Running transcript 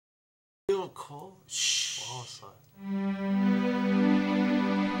to record? Shh. Oh, sorry.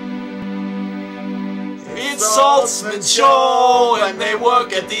 It's Saltzman Show, and they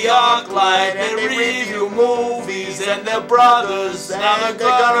work at the ArcLight, and they review movies, and they're brothers, now they're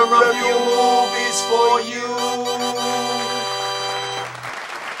gonna review movies for you.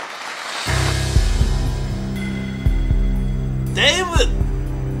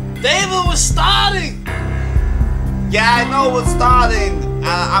 David was starting! Yeah, I know what's starting.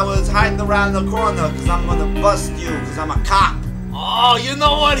 I was hiding around the corner because I'm gonna bust you because I'm a cop. Oh, you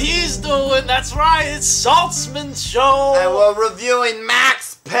know what he's doing. That's right, it's Saltzman's Show. And we're reviewing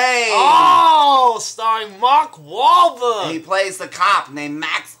Max Payne. Oh, starring Mark Wahlberg. He plays the cop named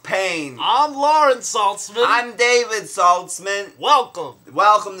Max Payne. I'm Lawrence Saltzman. I'm David Saltzman. Welcome.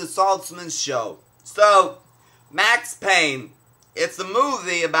 Welcome to Saltzman's Show. So, Max Payne, it's a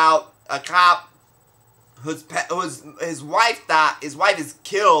movie about a cop his wife is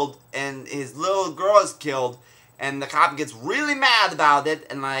killed and his little girl is killed, and the cop gets really mad about it,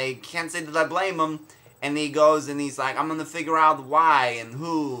 and I can't say that I blame him, and he goes and he's like, I'm gonna figure out why and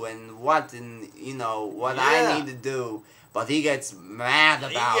who and what and you know what I need to do. But he gets mad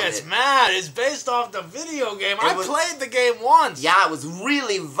about it. He gets mad. It's based off the video game. I played the game once. Yeah, it was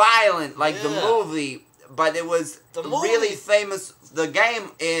really violent, like the movie, but it was really famous. The game,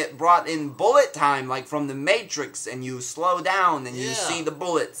 it brought in bullet time, like from the Matrix, and you slow down and you see the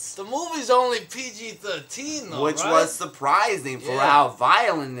bullets. The movie's only PG-13 though, which was surprising for how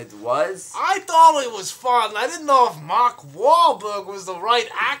violent it was. I thought it was fun. I didn't know if Mark Wahlberg was the right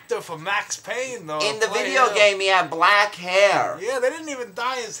actor for Max Payne though. In the video game, he had black hair. Yeah, they didn't even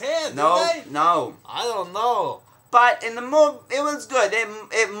dye his hair, did they? No. I don't know. But in the movie, it was good.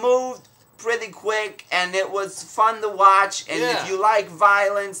 It moved pretty quick, and it was fun to watch, and if you like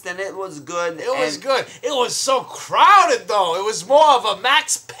violence, then it was good. It was good. It was so crowded, though. It was more of a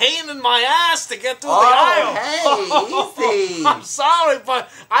Max Payne in my ass to get through the aisle. Hey, easy. I'm sorry,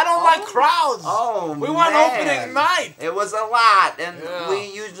 but I don't like crowds. Oh, we went opening night. It was a lot, and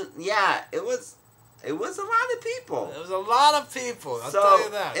we usually, it was a lot of people. It was a lot of people, I'll tell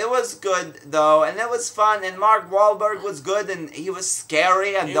you that. It was good, though, and it was fun, and Mark Wahlberg was good, and he was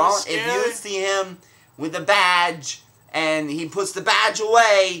scary. If you see him with a badge, and he puts the badge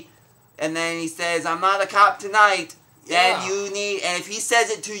away, and then he says, I'm not a cop tonight, then you need, and if he says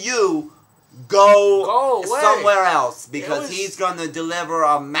it to you, go somewhere else, because he's going to deliver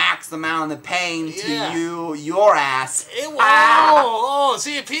a max amount of pain to your ass.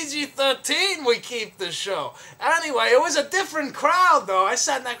 See, PG-13 we keep the show. Anyway, it was a different crowd, though. I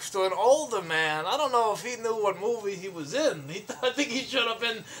sat next to an older man. I don't know if he knew what movie he was in. I think he should have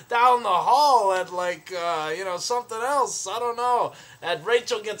been down the hall at, like, you know, something else. I don't know. At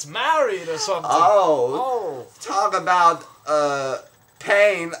Rachel Gets Married or something. Oh. Talk about,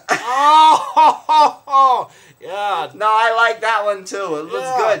 Pain. Yeah. No, I like that one too. It was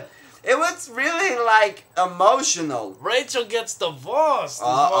good. It was really like emotional. Rachel gets divorced.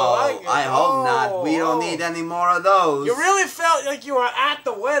 I hope not. We don't need any more of those. You really felt like you were at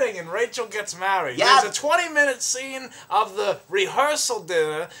the wedding and Rachel gets married. Yeah. There's a 20-minute scene of the rehearsal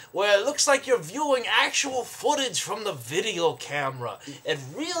dinner where it looks like you're viewing actual footage from the video camera. It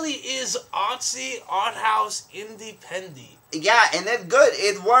really is artsy, art house, indie-pendy. Yeah, and it's good.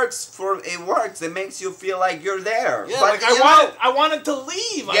 It works. It makes you feel like you're there. Yeah, but like I wanted to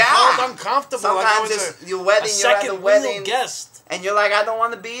leave. I felt uncomfortable. Sometimes like it's your wedding, you're at the wedding, guest, and you're like, I don't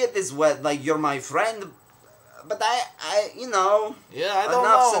want to be at this wedding. Like, you're my friend, but you know. Yeah, I don't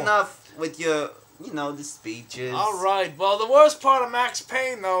enough's know. enough with your, you know, the speeches. All right. Well, the worst part of Max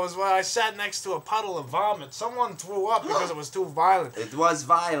Payne, though, is when I sat next to a puddle of vomit. Someone threw up because it was too violent. It was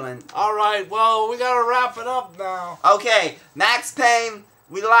violent. All right. Well, we gotta wrap it up now. Okay, Max Payne,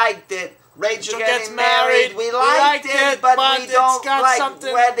 we liked it. Rachel getting married, we liked it, but we don't like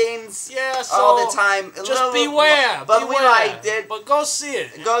weddings all the time. Just beware. But we liked it. But go see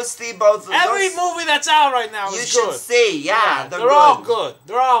it. Go see both of them. Every movie that's out right now is good. You should see, they're all good.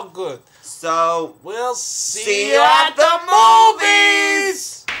 They're all good. So, we'll see you at the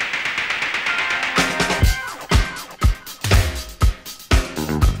movies!